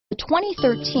The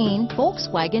 2013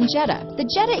 Volkswagen Jetta. The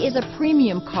Jetta is a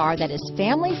premium car that is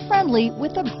family-friendly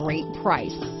with a great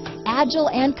price.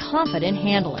 Agile and confident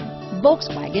handling.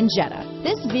 Volkswagen Jetta.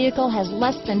 This vehicle has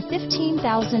less than 15,000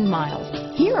 miles.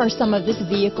 Here are some of this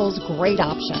vehicle's great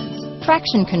options.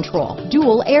 Traction control,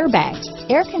 dual airbags,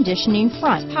 air conditioning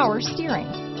front, power steering,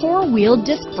 four-wheel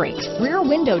disc brakes, rear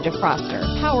window defroster,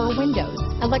 power windows,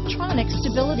 electronic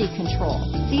stability control,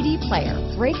 CD player,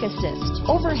 brake assist,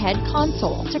 overhead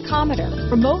console, tachometer,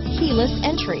 remote keyless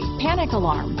entry, panic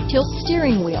alarm, tilt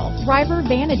steering wheel, driver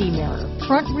vanity mirror,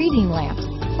 front reading lamps,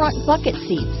 front bucket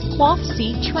seats, cloth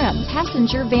seat trim,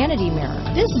 passenger vanity mirror.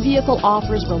 This vehicle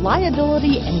offers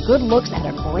reliability and good looks at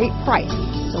a great price.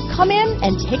 So come in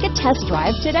and take a test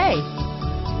drive today.